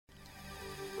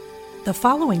The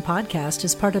following podcast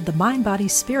is part of the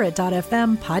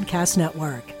MindBodySpirit.fm podcast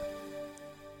network.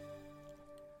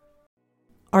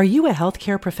 Are you a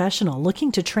healthcare professional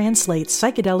looking to translate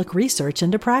psychedelic research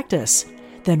into practice?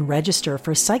 Then register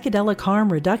for Psychedelic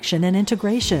Harm Reduction and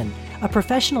Integration, a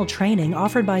professional training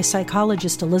offered by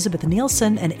psychologist Elizabeth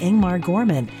Nielsen and Ingmar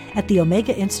Gorman at the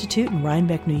Omega Institute in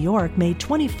Rhinebeck, New York, May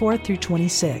 24th through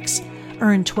 26.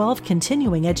 Earn 12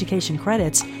 continuing education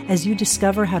credits as you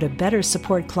discover how to better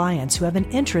support clients who have an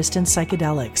interest in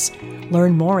psychedelics.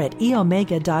 Learn more at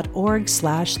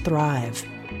eomega.org/thrive.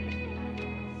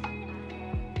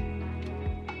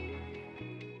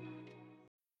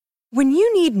 When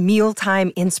you need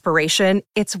mealtime inspiration,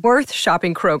 it's worth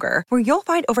shopping Kroger, where you'll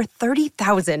find over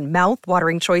 30,000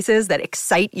 mouth-watering choices that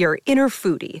excite your inner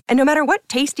foodie. And no matter what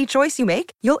tasty choice you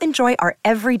make, you'll enjoy our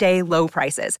everyday low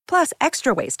prices, plus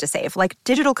extra ways to save, like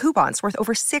digital coupons worth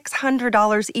over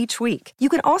 $600 each week. You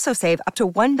can also save up to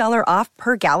 $1 off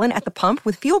per gallon at the pump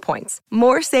with fuel points.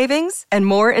 More savings and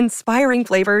more inspiring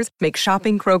flavors make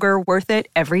shopping Kroger worth it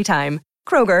every time.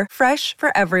 Kroger, fresh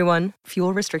for everyone.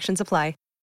 Fuel restrictions apply.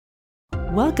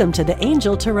 Welcome to the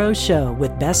Angel Tarot Show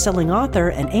with best-selling author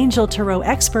and Angel Tarot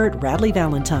expert Radleigh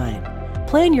Valentine.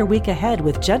 Plan your week ahead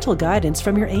with gentle guidance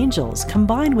from your angels,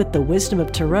 combined with the wisdom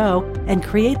of Tarot, and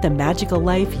create the magical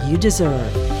life you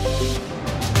deserve.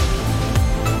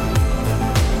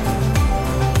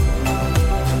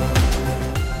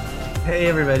 Hey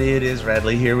everybody, it is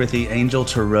Radleigh here with the Angel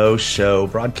Tarot Show,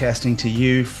 broadcasting to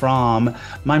you from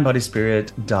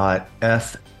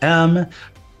MindBodySpirit.fm.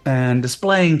 and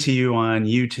displaying to you on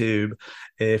YouTube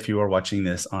if you are watching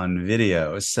this on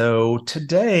video. So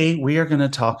today we are going to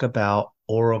talk about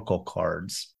oracle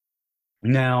cards.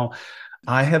 Now,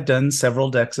 I have done several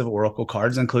decks of oracle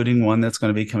cards, including one that's going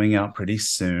to be coming out pretty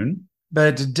soon.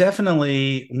 But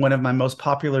definitely one of my most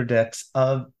popular decks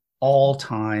of all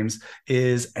times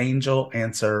is Angel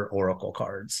Answer Oracle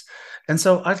cards. And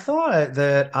so I thought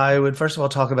that I would first of all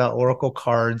talk about oracle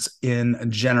cards in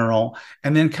general,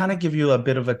 and then kind of give you a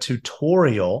bit of a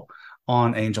tutorial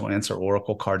on Angel Answer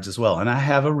Oracle cards as well. And I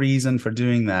have a reason for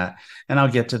doing that, and I'll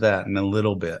get to that in a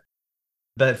little bit.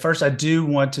 But first, I do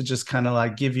want to just kind of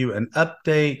like give you an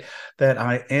update that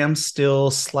I am still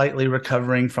slightly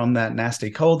recovering from that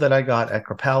nasty cold that I got at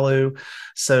Kripalu.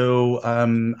 So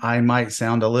I might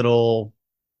sound a little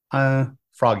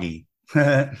froggy.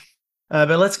 But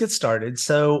let's get started.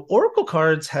 So oracle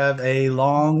cards have a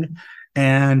long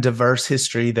and diverse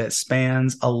history that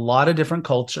spans a lot of different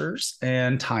cultures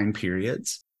and time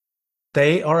periods.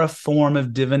 They are a form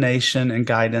of divination and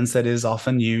guidance that is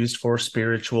often used for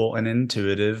spiritual and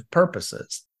intuitive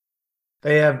purposes.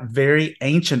 They have very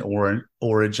ancient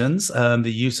origins. The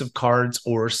use of cards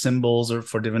or symbols or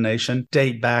for divination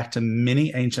date back to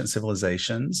many ancient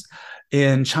civilizations.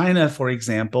 In China, for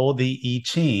example, the I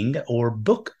Ching, or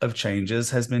Book of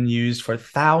Changes, has been used for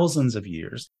thousands of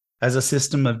years as a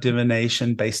system of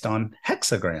divination based on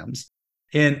hexagrams.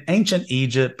 In ancient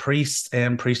Egypt, priests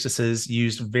and priestesses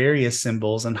used various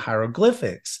symbols and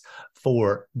hieroglyphics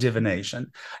for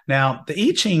divination. Now, the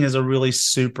I Ching is a really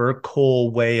super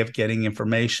cool way of getting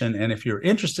information. And if you're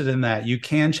interested in that, you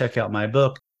can check out my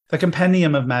book, The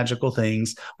Compendium of Magical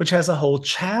Things, which has a whole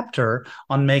chapter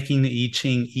on making the I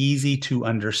Ching easy to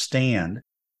understand.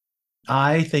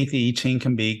 I think the I Ching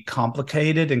can be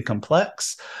complicated and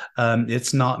complex.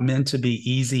 It's not meant to be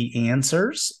easy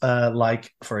answers,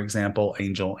 like, for example,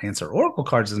 Angel Answer Oracle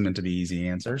cards is meant to be easy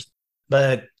answers,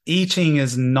 but I Ching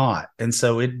is not. And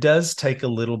so it does take a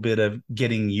little bit of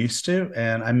getting used to,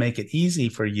 and I make it easy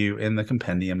for you in the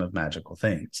Compendium of Magical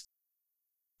Things.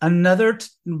 Another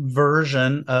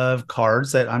version of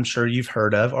cards that I'm sure you've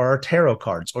heard of are tarot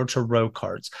cards or tarot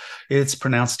cards. It's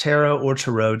pronounced tarot or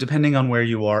tarot, depending on where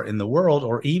you are in the world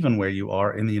or even where you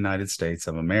are in the United States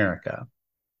of America.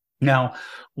 Now,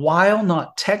 while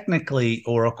not technically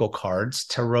oracle cards,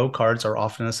 tarot cards are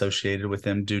often associated with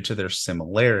them due to their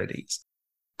similarities.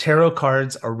 Tarot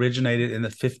cards originated in the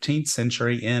 15th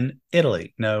century in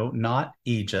Italy. No, not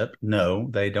Egypt. No,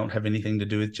 they don't have anything to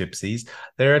do with gypsies.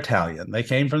 They're Italian. They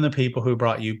came from the people who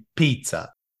brought you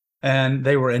pizza. And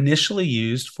they were initially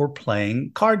used for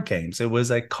playing card games. It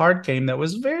was a card game that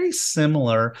was very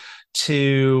similar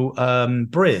to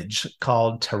bridge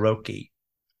called tarocchi.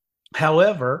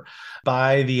 However,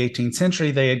 by the 18th century,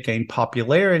 they had gained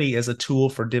popularity as a tool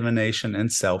for divination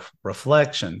and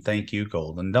self-reflection. Thank you,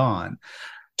 Golden Dawn.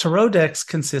 Tarot decks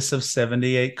consist of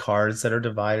 78 cards that are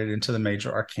divided into the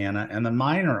major arcana and the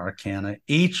minor arcana,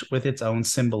 each with its own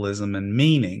symbolism and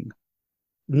meaning.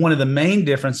 One of the main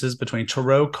differences between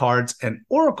tarot cards and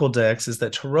oracle decks is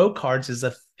that tarot cards is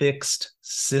a fixed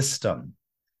system.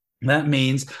 That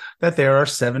means that there are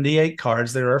 78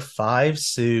 cards. There are 5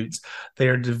 suits. They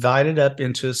are divided up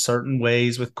into certain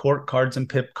ways with court cards and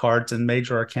pip cards and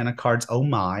major arcana cards. Oh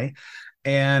my.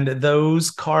 And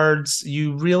those cards,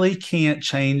 you really can't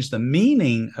change the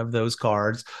meaning of those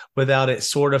cards without it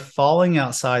sort of falling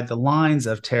outside the lines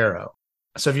of tarot.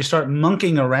 So if you start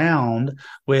monkeying around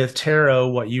with tarot,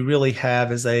 what you really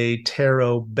have is a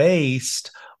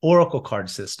tarot-based oracle card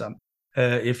system.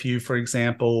 If you, for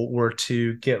example, were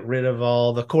to get rid of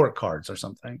all the court cards or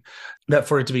something, that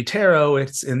for it to be tarot,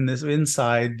 it's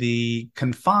inside the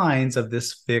confines of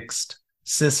this fixed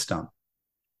system.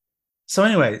 So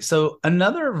anyway, so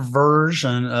another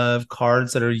version of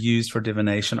cards that are used for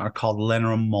divination are called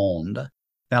Lenormand.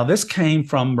 Now, this came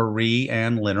from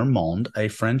Marie-Anne Lenormand, a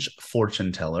French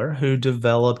fortune teller who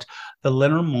developed the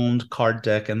Lenormand card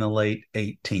deck in the late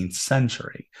 18th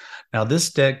century. Now, this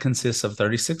deck consists of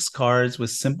 36 cards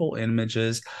with simple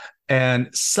images, and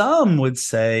some would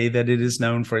say that it is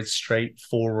known for its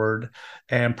straightforward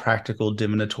and practical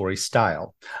divinatory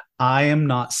style. I am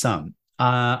not some.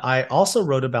 I also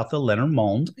wrote about the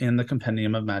Lenormand in the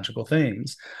Compendium of Magical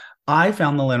Themes. I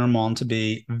found the Lenormand to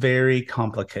be very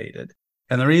complicated.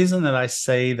 And the reason that I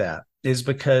say that is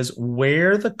because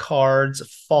where the cards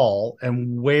fall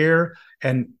and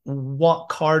what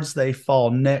cards they fall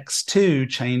next to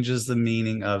changes the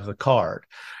meaning of the card.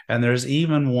 And there's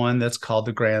even one that's called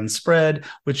the Grand Spread,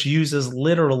 which uses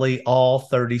literally all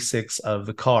 36 of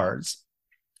the cards.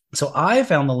 So I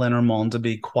found the Lenormand to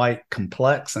be quite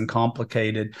complex and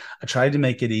complicated. I tried to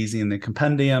make it easy in the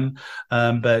compendium,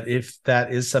 but if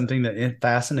that is something that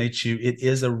fascinates you, it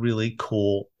is a really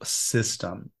cool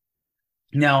system.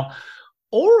 Now,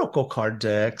 oracle card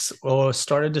decks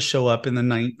started to show up in the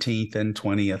 19th and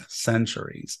 20th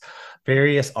centuries.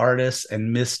 Various artists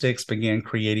and mystics began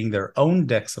creating their own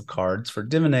decks of cards for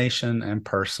divination and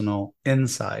personal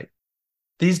insight.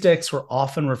 These decks were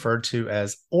often referred to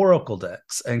as oracle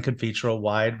decks and could feature a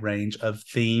wide range of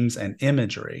themes and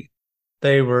imagery.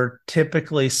 They were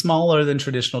typically smaller than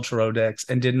traditional tarot decks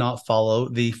and did not follow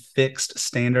the fixed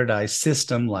standardized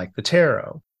system like the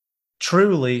tarot.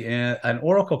 Truly, an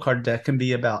oracle card deck can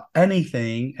be about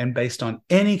anything and based on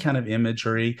any kind of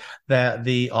imagery that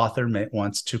the author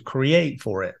wants to create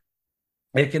for it.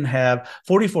 It can have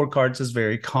 44 cards is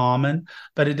very common,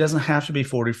 but it doesn't have to be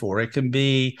 44. It can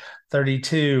be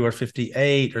 32 or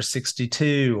 58 or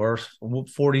 62 or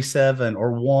 47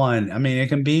 or 1. I mean, it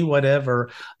can be whatever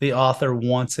the author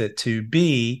wants it to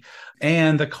be.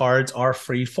 And the cards are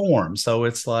free form. So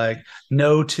it's like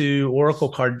no two oracle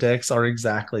card decks are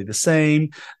exactly the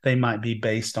same. They might be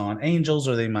based on angels,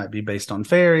 or they might be based on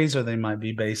fairies, or they might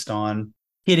be based on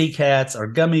kitty cats or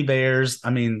gummy bears. I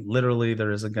mean, literally,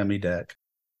 there is a gummy deck.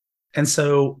 And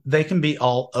so they can be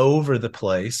all over the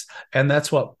place. And that's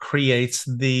what creates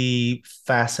the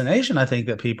fascination, I think,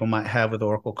 that people might have with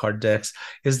oracle card decks,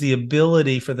 is the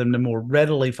ability for them to more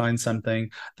readily find something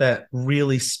that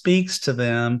really speaks to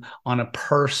them on a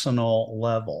personal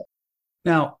level.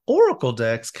 Now, oracle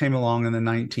decks came along in the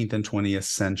 19th and 20th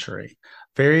century.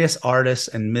 Various artists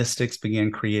and mystics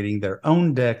began creating their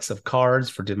own decks of cards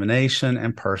for divination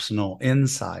and personal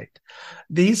insight.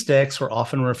 These decks were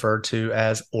often referred to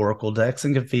as oracle decks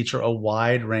and could feature a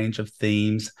wide range of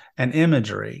themes and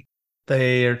imagery.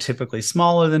 They are typically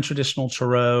smaller than traditional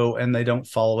tarot, and they don't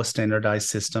follow a standardized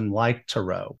system like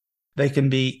tarot. They can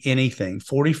be anything.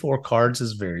 44 cards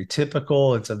is very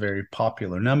typical. It's a very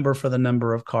popular number for the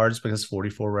number of cards because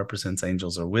 44 represents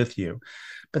angels are with you.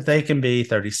 But they can be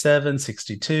 37,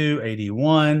 62,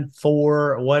 81,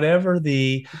 4, whatever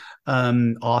the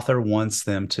author wants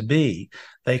them to be.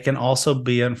 They can also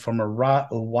be in from a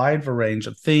wide range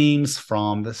of themes,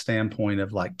 from the standpoint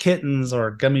of like kittens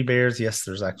or gummy bears. Yes,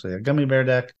 there's actually a gummy bear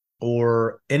deck,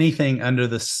 or anything under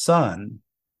the sun.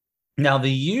 Now,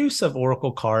 the use of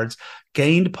oracle cards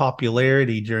gained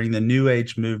popularity during the New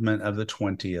Age movement of the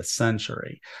 20th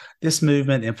century. This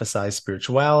movement emphasized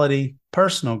spirituality,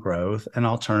 personal growth, and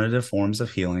alternative forms of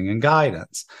healing and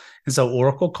guidance. And so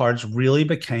oracle cards really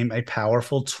became a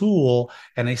powerful tool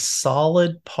and a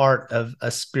solid part of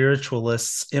a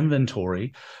spiritualist's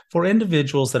inventory for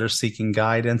individuals that are seeking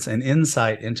guidance and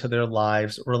insight into their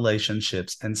lives,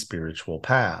 relationships, and spiritual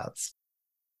paths.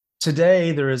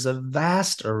 Today, there is a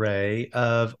vast array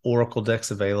of oracle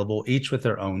decks available, each with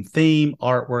their own theme,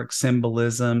 artwork,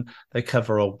 symbolism. They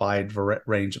cover a wide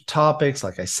range of topics,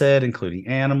 like I said, including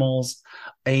animals,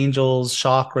 angels,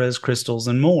 chakras, crystals,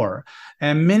 and more.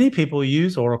 And many people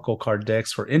use oracle card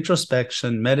decks for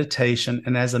introspection, meditation,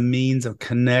 and as a means of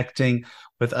connecting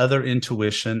with other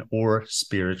intuition or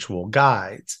spiritual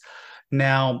guides.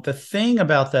 Now, the thing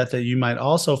about that you might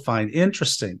also find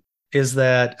interesting is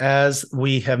that as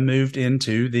we have moved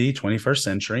into the 21st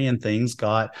century and things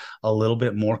got a little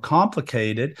bit more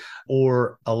complicated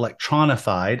or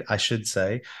electronified, I should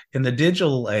say, in the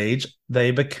digital age,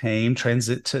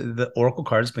 the Oracle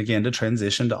cards began to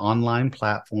transition to online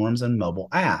platforms and mobile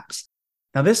apps.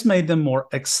 Now, this made them more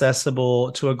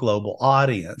accessible to a global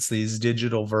audience. These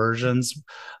digital versions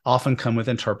often come with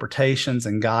interpretations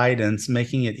and guidance,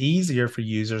 making it easier for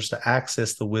users to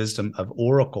access the wisdom of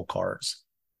Oracle cards.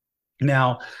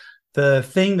 Now, the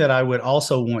thing that I would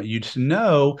also want you to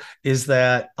know is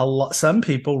that some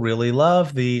people really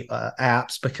love the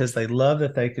apps because they love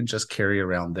that they can just carry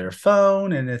around their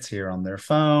phone and it's here on their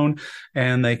phone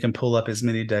and they can pull up as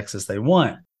many decks as they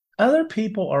want. Other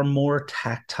people are more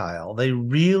tactile. They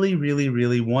really, really,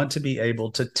 really want to be able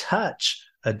to touch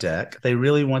a deck. They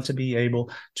really want to be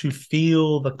able to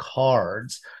feel the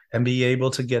cards and be able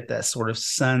to get that sort of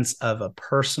sense of a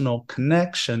personal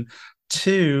connection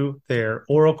to their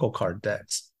Oracle card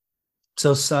decks.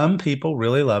 So some people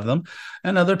really love them,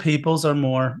 and other people's are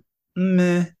more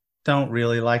meh, don't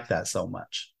really like that so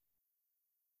much.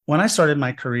 When I started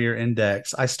my career in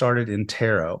decks, I started in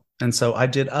tarot. And so I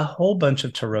did a whole bunch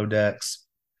of tarot decks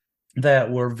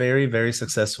that were very, very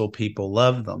successful. People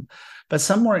loved them. But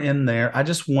somewhere in there, I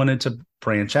just wanted to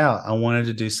branch out. I wanted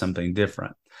to do something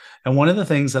different. And one of the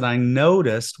things that I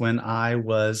noticed when I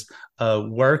was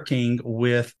working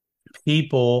with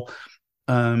people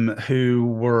who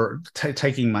were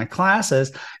taking my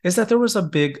classes is that there was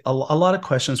a lot of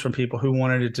questions from people who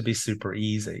wanted it to be super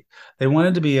easy. They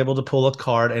wanted to be able to pull a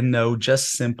card and know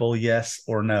just simple yes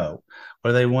or no,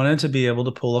 or they wanted to be able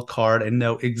to pull a card and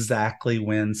know exactly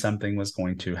when something was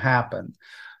going to happen.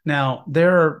 Now,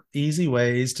 there are easy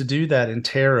ways to do that in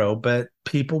tarot, but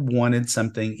people wanted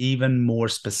something even more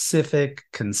specific,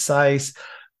 concise,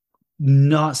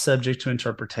 not subject to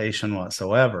interpretation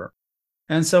whatsoever.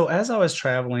 And so as I was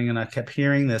traveling and I kept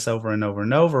hearing this over and over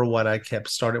and over, what I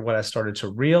started to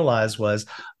realize was,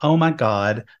 oh my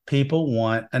God, people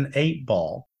want an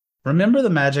 8-ball. Remember the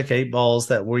magic 8-balls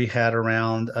that we had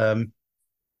around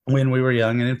when we were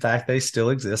young? And in fact, they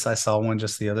still exist. I saw one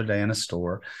just the other day in a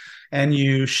store. And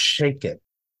you shake it.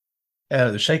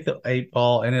 Shake the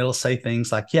 8-ball and it'll say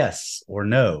things like yes or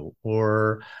no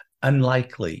or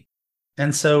unlikely.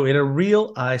 And so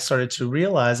I started to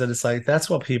realize that it's like, that's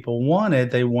what people wanted.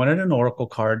 They wanted an Oracle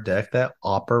card deck that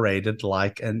operated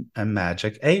like a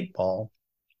magic 8-ball.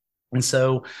 And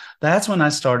so that's when I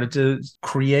started to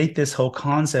create this whole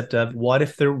concept of what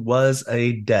if there was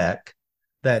a deck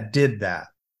that did that?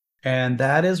 And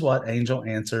that is what Angel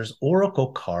Answers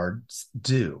Oracle cards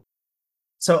do.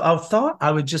 So I thought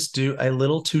I would just do a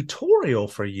little tutorial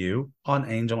for you on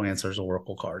Angel Answers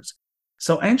Oracle cards.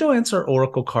 So Angel Answer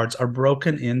Oracle cards are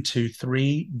broken into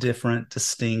 3 different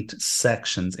distinct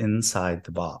sections inside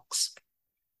the box.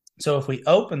 So if we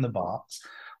open the box,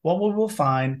 what we will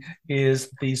find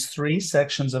is these 3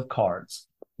 sections of cards.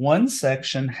 One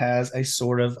section has a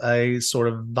sort of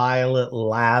violet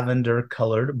lavender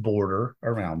colored border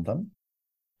around them.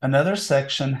 Another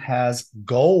section has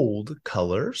gold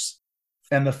colors.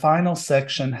 And the final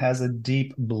section has a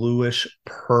deep bluish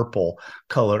purple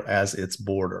color as its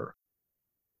border.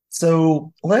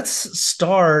 So let's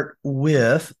start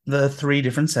with the 3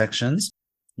 different sections.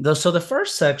 So the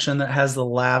first section that has the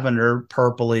lavender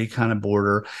purpley kind of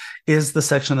border is the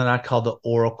section that I call the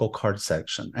Oracle card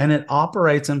section. And it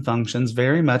operates and functions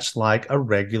very much like a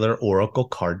regular Oracle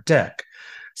card deck.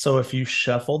 So if you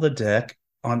shuffle the deck,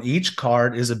 on each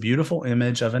card is a beautiful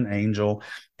image of an angel.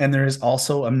 And there is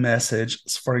also a message,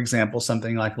 for example,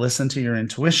 something like listen to your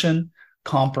intuition,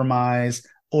 compromise,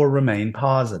 or remain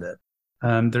positive.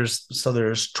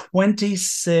 There's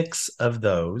 26 of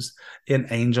those in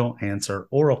Angel Answer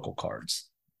Oracle cards.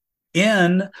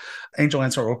 In Angel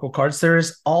Answer Oracle cards, there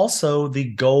is also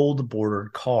the gold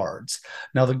bordered cards.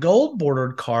 Now, the gold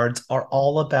bordered cards are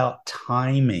all about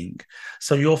timing.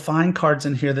 So you'll find cards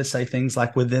in here that say things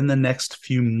like within the next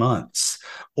few months,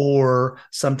 or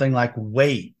something like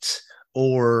wait,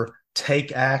 or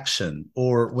take action,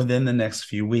 or within the next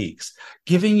few weeks,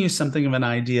 giving you something of an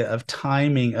idea of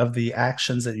timing of the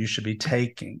actions that you should be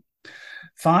taking.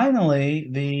 Finally,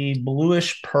 the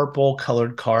bluish purple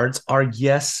colored cards are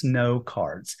yes/no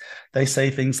cards. They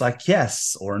say things like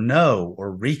yes or no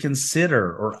or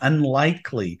reconsider or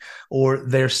unlikely or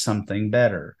there's something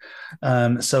better.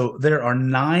 So there are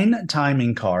 9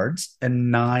 timing cards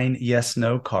and 9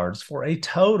 yes/no cards for a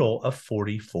total of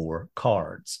 44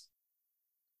 cards.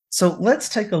 So let's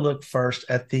take a look first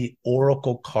at the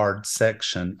Oracle card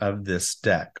section of this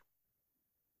deck.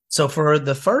 So for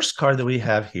the first card that we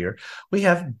have here, we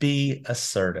have Be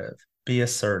Assertive. be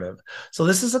assertive. So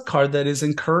this is a card that is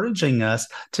encouraging us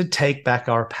to take back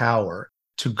our power,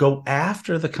 to go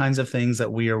after the kinds of things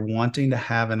that we are wanting to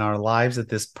have in our lives at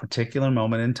this particular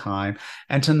moment in time,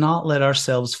 and to not let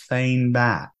ourselves feign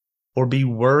back or be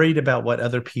worried about what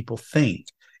other people think.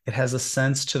 It has a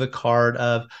sense to the card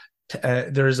of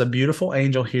there is a beautiful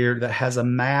angel here that has a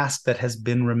mask that has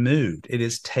been removed. It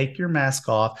is take your mask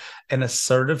off and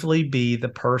assertively be the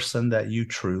person that you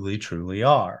truly, truly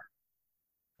are.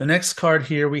 The next card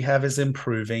here we have is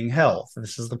improving health.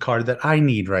 This is the card that I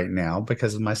need right now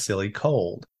because of my silly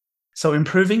cold. So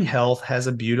improving health has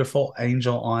a beautiful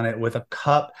angel on it with a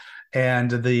cup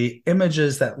and the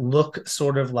images that look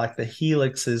sort of like the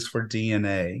helixes for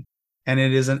DNA. And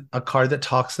it is a card that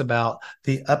talks about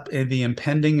the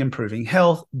impending improving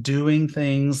health, doing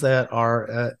things that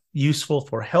are useful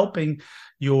for helping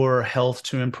your health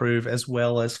to improve, as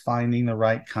well as finding the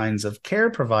right kinds of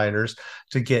care providers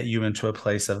to get you into a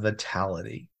place of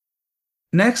vitality.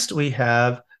 Next, we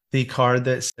have the card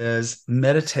that says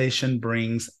meditation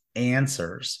brings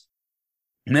answers.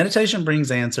 Meditation Brings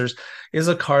Answers is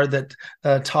a card that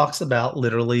talks about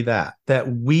literally that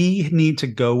we need to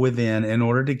go within in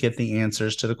order to get the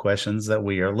answers to the questions that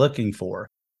we are looking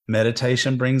for.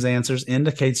 Meditation Brings Answers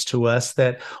indicates to us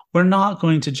that we're not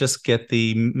going to just get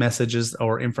the messages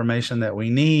or information that we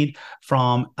need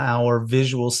from our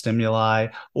visual stimuli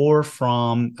or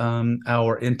from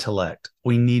our intellect.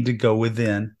 We need to go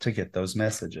within to get those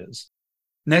messages.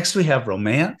 Next, we have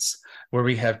romance, where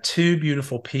we have two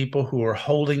beautiful people who are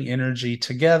holding energy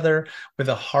together with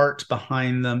a heart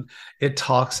behind them. It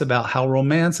talks about how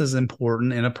romance is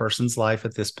important in a person's life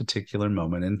at this particular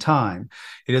moment in time.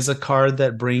 It is a card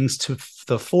that brings to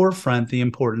the forefront the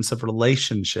importance of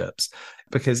relationships,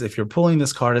 because if you're pulling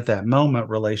this card at that moment,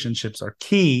 relationships are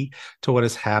key to what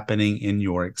is happening in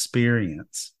your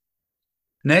experience.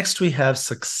 Next, we have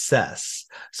success.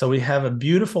 So we have a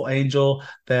beautiful angel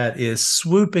that is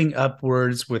swooping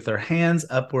upwards with their hands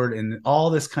upward in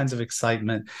all this kinds of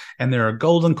excitement, and there are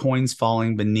golden coins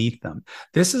falling beneath them.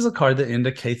 This is a card that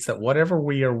indicates that whatever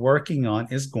we are working on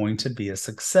is going to be a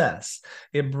success.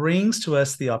 It brings to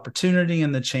us the opportunity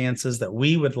and the chances that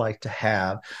we would like to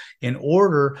have in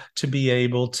order to be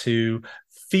able to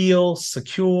feel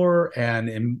secure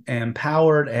and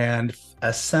empowered and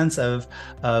a sense of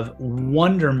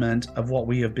wonderment of what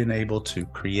we have been able to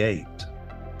create.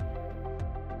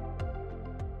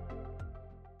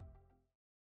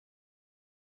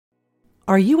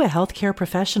 Are you a healthcare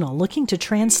professional looking to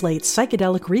translate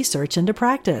psychedelic research into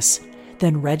practice?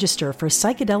 Then register for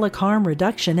Psychedelic Harm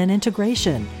Reduction and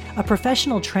Integration, a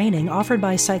professional training offered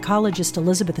by psychologist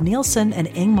Elizabeth Nielsen and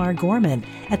Ingmar Gorman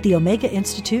at the Omega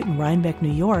Institute in Rhinebeck,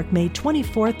 New York, May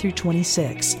 24th through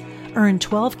 26. Earn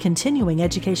 12 continuing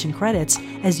education credits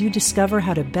as you discover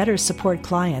how to better support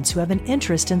clients who have an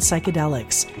interest in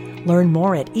psychedelics. Learn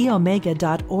more at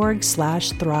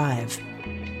eomega.org/thrive.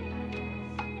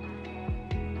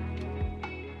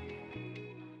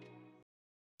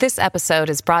 This episode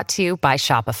is brought to you by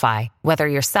Shopify. Whether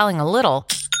you're selling a little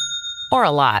or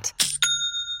a lot,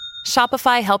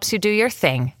 Shopify helps you do your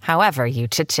thing, however you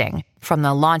cha-ching. From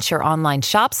the launch your online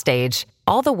shop stage,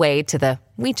 all the way to the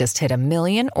we just hit 1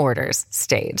 million orders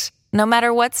stage. No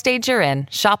matter what stage you're in,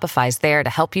 Shopify's there to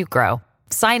help you grow.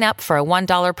 Sign up for a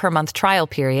 $1 per month trial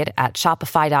period at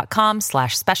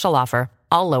shopify.com/special offer,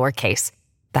 all lowercase.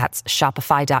 That's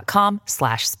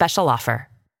shopify.com/special offer.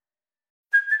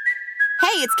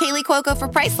 Hey, it's Kaylee Cuoco for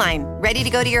Priceline. Ready to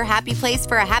go to your happy place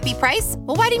for a happy price?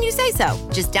 Well, why didn't you say so?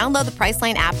 Just download the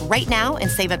Priceline app right now and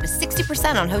save up to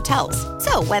 60% on hotels.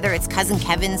 So whether it's Cousin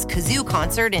Kevin's Kazoo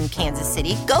Concert in Kansas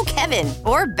City, go Kevin,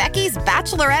 or Becky's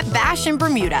Bachelorette Bash in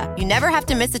Bermuda, you never have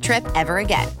to miss a trip ever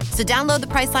again. So download the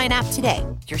Priceline app today.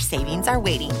 Your savings are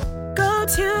waiting. Go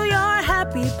to your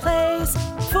happy place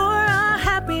for a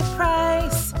happy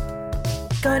price.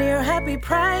 Go to your happy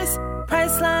price,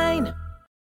 Priceline.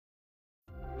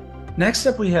 Next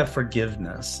up, we have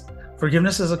forgiveness.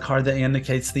 Forgiveness is a card that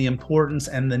indicates the importance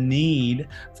and the need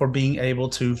for being able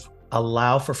to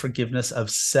allow for forgiveness of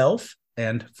self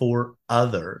and for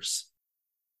others.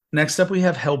 Next up, we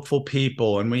have helpful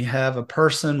people, and we have a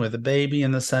person with a baby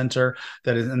in the center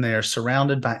and they are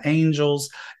surrounded by angels,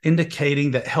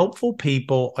 indicating that helpful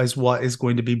people is what is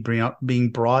going to be being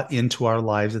brought into our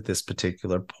lives at this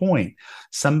particular point.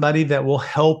 Somebody that will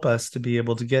help us to be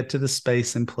able to get to the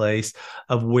space and place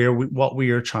of what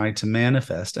we are trying to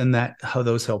manifest, and that how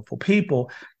those helpful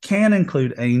people can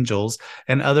include angels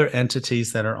and other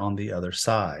entities that are on the other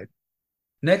side.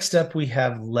 Next up, we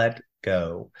have let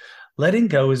go. Letting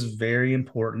go is very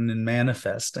important in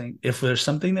manifesting. If there's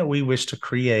something that we wish to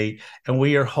create and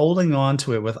we are holding on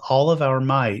to it with all of our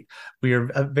might, we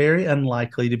are very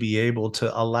unlikely to be able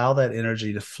to allow that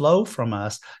energy to flow from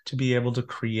us to be able to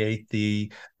create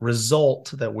the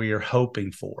result that we are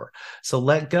hoping for. So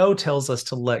let go tells us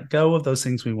to let go of those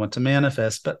things we want to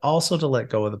manifest, but also to let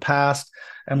go of the past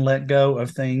and let go of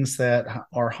things that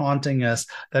are haunting us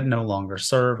that no longer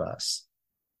serve us.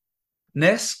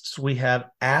 Next, we have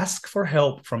ask for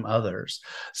help from others.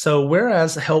 So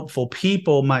whereas helpful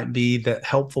people might be that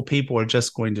helpful people are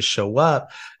just going to show up,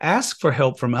 ask for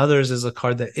help from others is a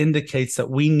card that indicates that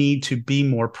we need to be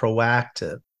more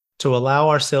proactive, to allow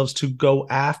ourselves to go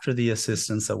after the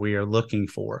assistance that we are looking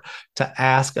for, to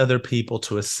ask other people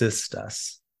to assist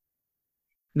us.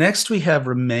 Next, we have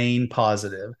remain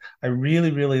positive. I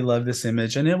really, really love this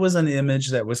image. And it was an image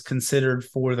that was considered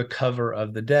for the cover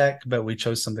of the deck, but we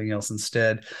chose something else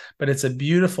instead. But it's a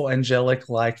beautiful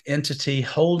angelic-like entity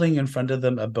holding in front of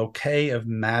them a bouquet of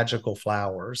magical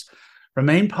flowers.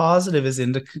 Remain positive is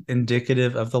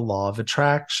indicative of the law of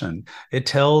attraction. It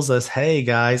tells us, hey,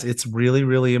 guys, it's really,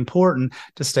 really important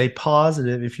to stay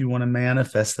positive if you want to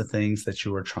manifest the things that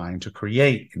you are trying to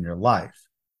create in your life.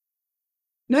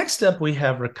 Next up, we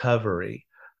have recovery.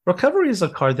 Recovery is a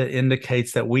card that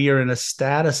indicates that we are in a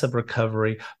status of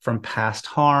recovery from past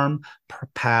harm,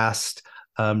 past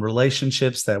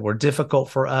relationships that were difficult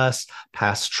for us,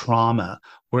 past trauma.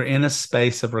 We're in a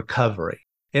space of recovery.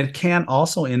 It can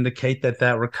also indicate that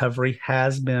that recovery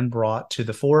has been brought to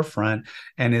the forefront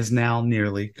and is now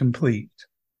nearly complete.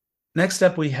 Next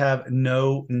up, we have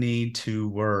no need to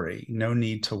worry. No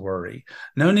need to worry.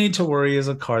 No need to worry is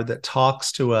a card that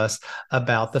talks to us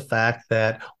about the fact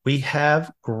that we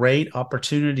have great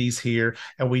opportunities here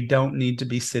and we don't need to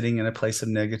be sitting in a place of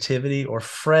negativity or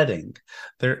fretting.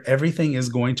 Everything is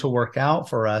going to work out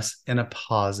for us in a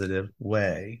positive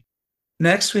way.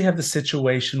 Next, we have the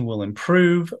situation will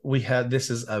improve.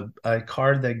 This is a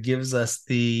card that gives us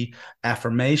the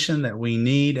affirmation that we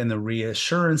need and the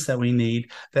reassurance that we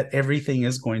need that everything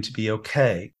is going to be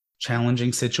okay.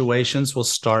 Challenging situations will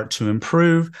start to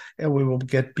improve and we will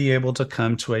be able to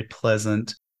come to a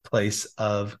pleasant place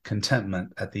of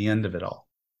contentment at the end of it all.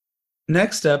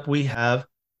 Next up, we have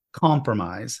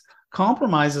compromise.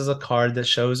 Compromise is a card that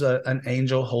shows an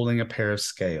angel holding a pair of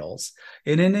scales.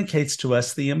 It indicates to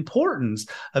us the importance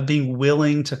of being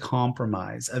willing to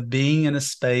compromise, of being in a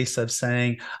space of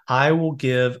saying, I will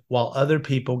give while other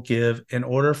people give in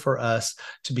order for us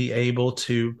to be able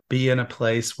to be in a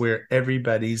place where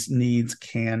everybody's needs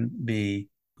can be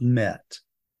met.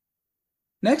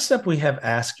 Next up, we have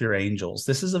Ask Your Angels.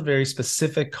 This is a very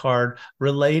specific card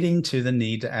relating to the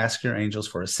need to ask your angels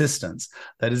for assistance.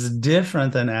 That is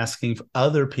different than asking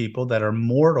other people that are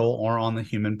mortal or on the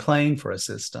human plane for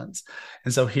assistance.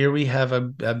 And so here we have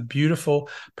a beautiful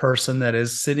person that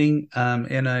is sitting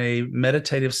in a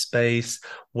meditative space,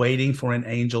 waiting for an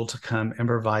angel to come and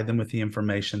provide them with the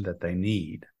information that they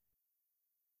need.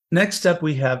 Next up,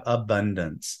 we have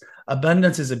abundance.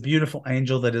 Abundance is a beautiful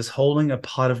angel that is holding a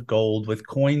pot of gold with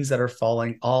coins that are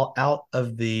falling all out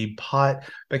of the pot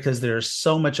because there is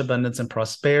so much abundance and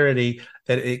prosperity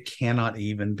that it cannot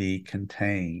even be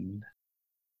contained.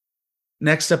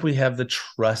 Next up, we have the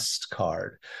trust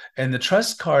card. And the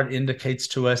trust card indicates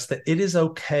to us that it is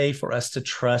okay for us to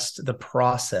trust the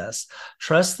process,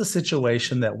 trust the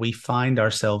situation that we find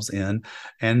ourselves in,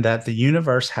 and that the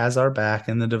universe has our back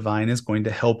and the divine is going to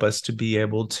help us to be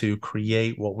able to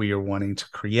create what we are wanting to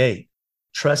create.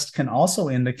 Trust can also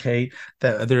indicate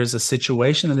that there is a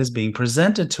situation that is being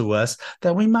presented to us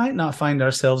that we might not find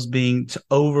ourselves being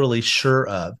overly sure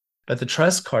of. But the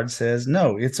trust card says,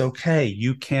 no, it's okay.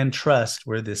 You can trust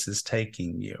where this is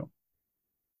taking you.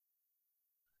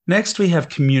 Next, we have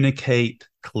communicate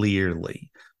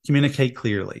clearly. Communicate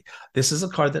clearly. This is a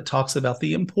card that talks about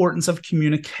the importance of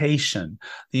communication,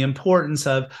 the importance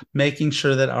of making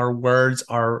sure that our words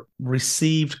are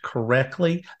received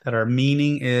correctly, that our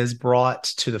meaning is brought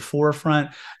to the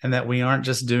forefront, and that we aren't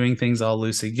just doing things all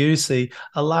loosey-goosey,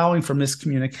 allowing for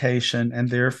miscommunication and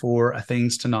therefore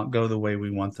things to not go the way we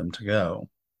want them to go.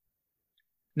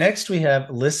 Next, we have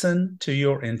listen to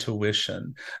your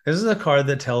intuition. This is a card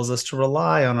that tells us to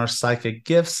rely on our psychic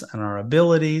gifts and our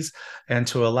abilities and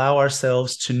to allow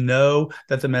ourselves to know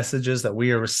that the messages that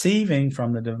we are receiving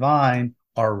from the divine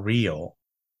are real.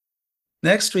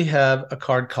 Next, we have a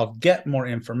card called Get More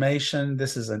Information.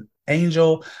 This is an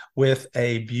angel with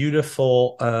a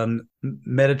beautiful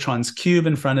Metatron's cube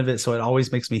in front of it. So it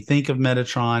always makes me think of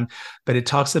Metatron, but it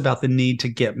talks about the need to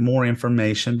get more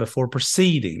information before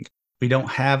proceeding. We don't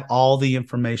have all the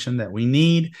information that we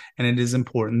need, and it is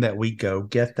important that we go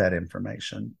get that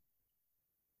information.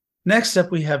 Next up,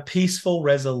 we have Peaceful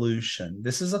Resolution.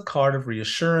 This is a card of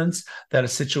reassurance that a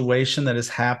situation that is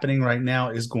happening right now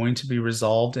is going to be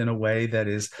resolved in a way that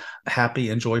is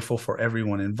happy and joyful for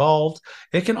everyone involved.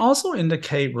 It can also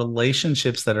indicate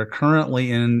relationships that are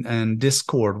currently in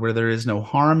discord, where there is no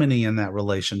harmony in that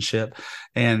relationship,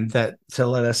 and that to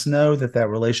let us know that that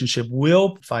relationship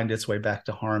will find its way back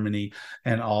to harmony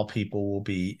and all people will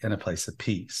be in a place of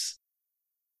peace.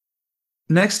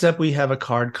 Next up, we have a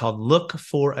card called Look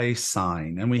for a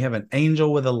Sign, and we have an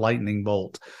angel with a lightning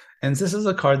bolt. And this is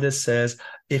a card that says,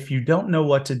 if you don't know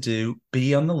what to do,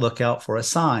 be on the lookout for a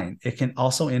sign. It can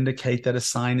also indicate that a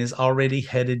sign is already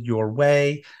headed your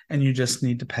way, and you just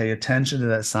need to pay attention to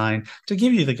that sign to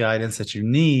give you the guidance that you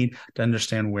need to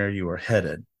understand where you are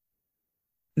headed.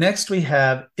 Next, we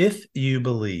have If You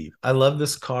Believe. I love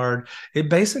this card. It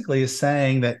basically is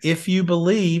saying that if you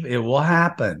believe, it will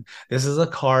happen. This is a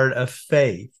card of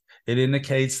faith. It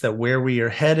indicates that where we are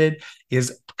headed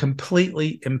is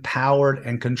completely empowered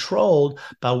and controlled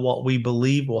by what we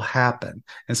believe will happen.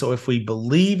 And so if we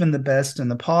believe in the best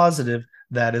and the positive,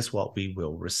 that is what we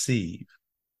will receive.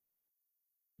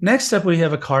 Next up, we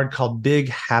have a card called Big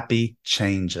Happy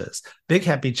Changes. Big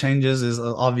Happy Changes is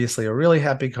obviously a really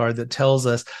happy card that tells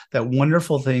us that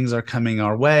wonderful things are coming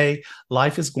our way.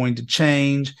 Life is going to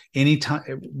change. Anytime,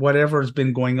 whatever has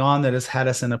been going on that has had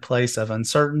us in a place of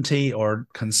uncertainty or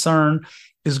concern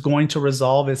is going to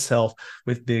resolve itself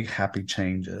with big happy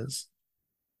changes.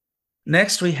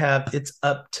 Next, we have It's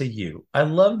Up to You. I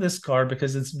love this card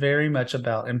because it's very much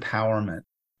about empowerment.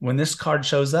 When this card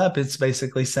shows up, it's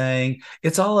basically saying,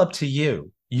 it's all up to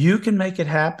you. You can make it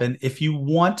happen if you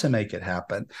want to make it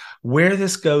happen. Where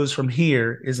this goes from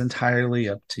here is entirely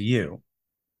up to you.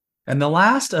 And the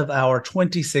last of our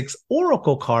 26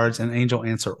 oracle cards and angel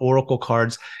answer oracle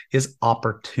cards is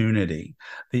opportunity.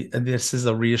 This is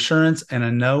a reassurance and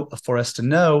a note for us to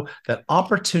know that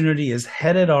opportunity is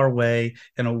headed our way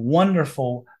in a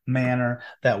wonderful manner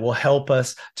that will help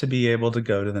us to be able to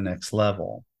go to the next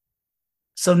level.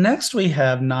 So next we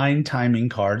have 9 timing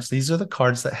cards. These are the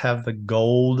cards that have the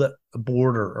gold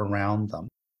border around them.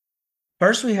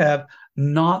 First, we have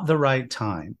Not the Right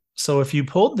Time. So if you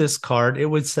pulled this card, it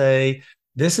would say,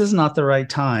 this is not the right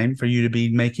time for you to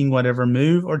be making whatever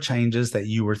move or changes that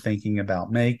you were thinking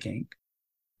about making.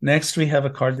 Next, we have a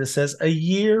card that says a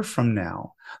year from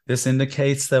now. This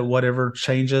indicates that whatever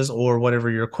changes or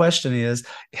whatever your question is,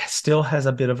 it still has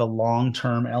a bit of a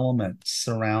long-term element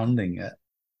surrounding it.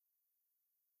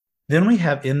 Then we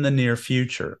have in the near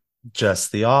future,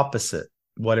 just the opposite.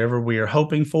 Whatever we are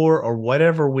hoping for or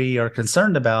whatever we are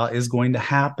concerned about is going to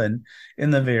happen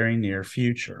in the very near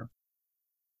future.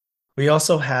 We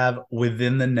also have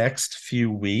within the next few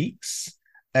weeks,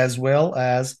 as well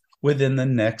as within the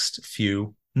next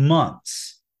few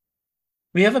months.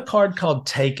 We have a card called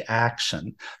Take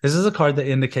Action. This is a card that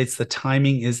indicates the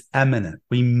timing is imminent.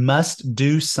 We must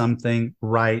do something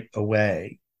right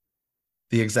away.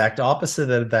 The exact opposite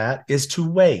of that is to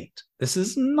wait. This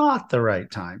is not the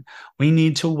right time. We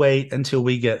need to wait until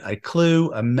we get a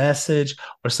clue, a message,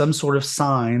 or some sort of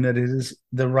sign that it is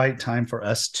the right time for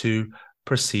us to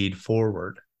proceed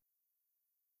forward.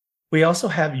 We also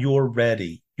have You're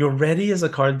Ready. You're Ready is a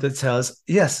card that says,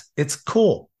 yes, it's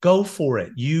cool. Go for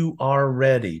it. You are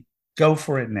ready. Go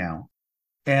for it now.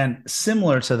 And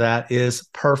similar to that is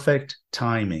Perfect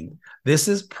Timing. This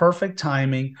is perfect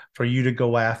timing for you to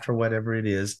go after whatever it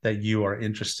is that you are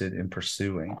interested in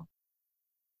pursuing.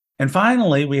 And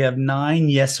finally, we have 9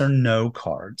 yes or no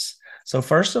cards. So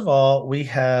first of all, we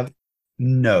have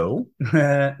no,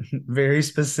 very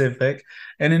specific.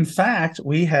 And in fact,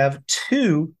 we have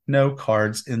 2 no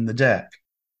cards in the deck.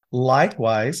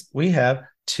 Likewise, we have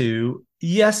 2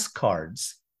 yes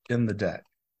cards in the deck.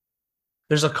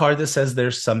 There's a card that says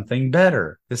there's something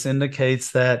better. This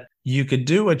indicates that you could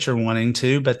do what you're wanting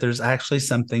to, but there's actually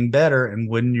something better. And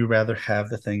wouldn't you rather have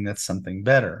the thing that's something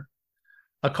better?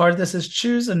 A card that says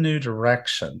choose a new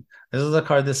direction. This is a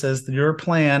card that says your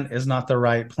plan is not the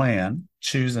right plan.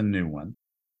 Choose a new one.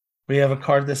 We have a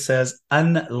card that says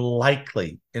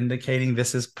unlikely, indicating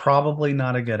this is probably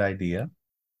not a good idea.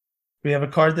 We have a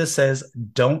card that says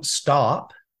don't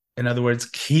stop. In other words,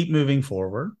 keep moving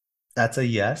forward. That's a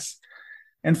yes.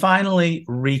 And finally,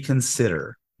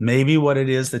 reconsider. Maybe what it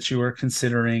is that you are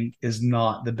considering is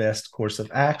not the best course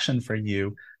of action for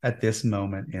you at this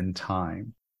moment in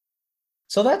time.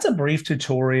 So that's a brief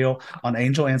tutorial on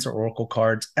Angel Answer Oracle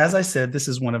cards. As I said, this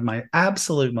is one of my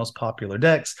absolute most popular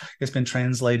decks. It's been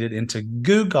translated into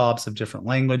goo gobs of different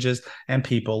languages, and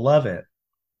people love it.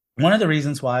 One of the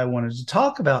reasons why I wanted to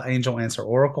talk about Angel Answer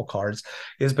Oracle cards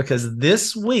is because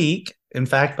this week, in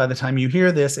fact, by the time you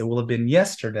hear this, it will have been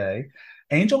yesterday,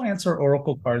 Angel Answer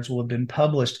Oracle cards will have been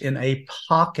published in a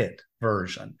pocket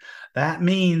version. That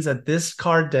means that this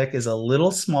card deck is a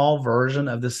little small version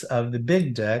of the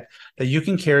big deck that you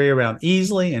can carry around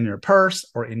easily in your purse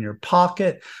or in your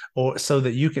pocket, or so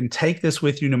that you can take this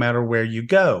with you no matter where you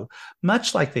go.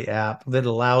 Much like the app that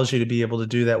allows you to be able to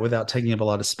do that without taking up a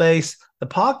lot of space, the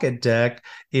pocket deck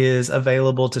is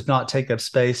available to not take up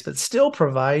space, but still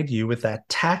provide you with that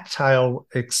tactile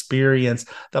experience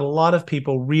that a lot of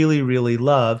people really, really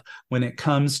love when it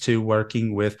comes to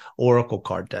working with Oracle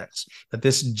card decks. But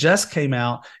this just came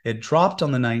out. It dropped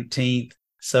on the 19th.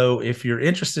 So if you're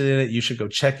interested in it, you should go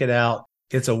check it out.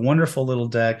 It's a wonderful little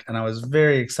deck, and I was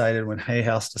very excited when Hay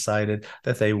House decided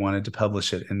that they wanted to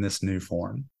publish it in this new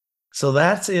form. So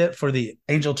that's it for the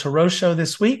Angel Tarot Show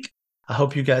this week. I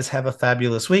hope you guys have a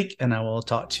fabulous week, and I will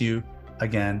talk to you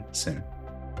again soon.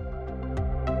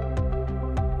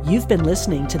 You've been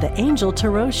listening to the Angel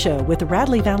Tarot Show with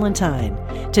Radley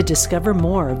Valentine. To discover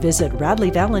more, visit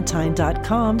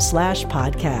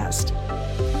radleyvalentine.com/podcast.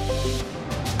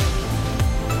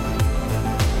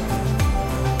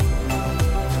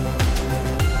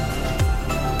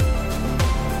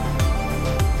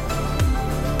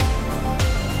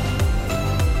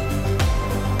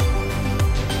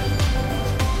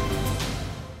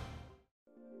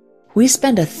 We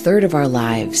spend a third of our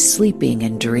lives sleeping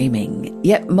and dreaming,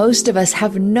 yet most of us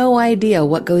have no idea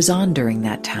what goes on during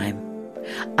that time.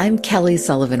 I'm Kelly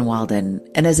Sullivan Walden,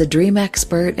 and as a dream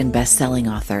expert and best-selling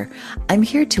author, I'm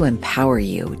here to empower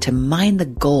you to mine the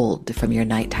gold from your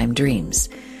nighttime dreams.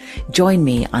 Join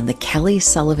me on the Kelly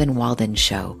Sullivan Walden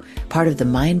Show, part of the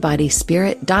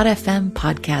MindBodySpirit.fm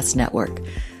podcast network,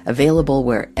 available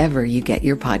wherever you get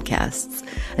your podcasts.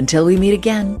 Until we meet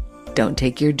again, don't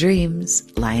take your dreams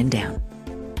lying down.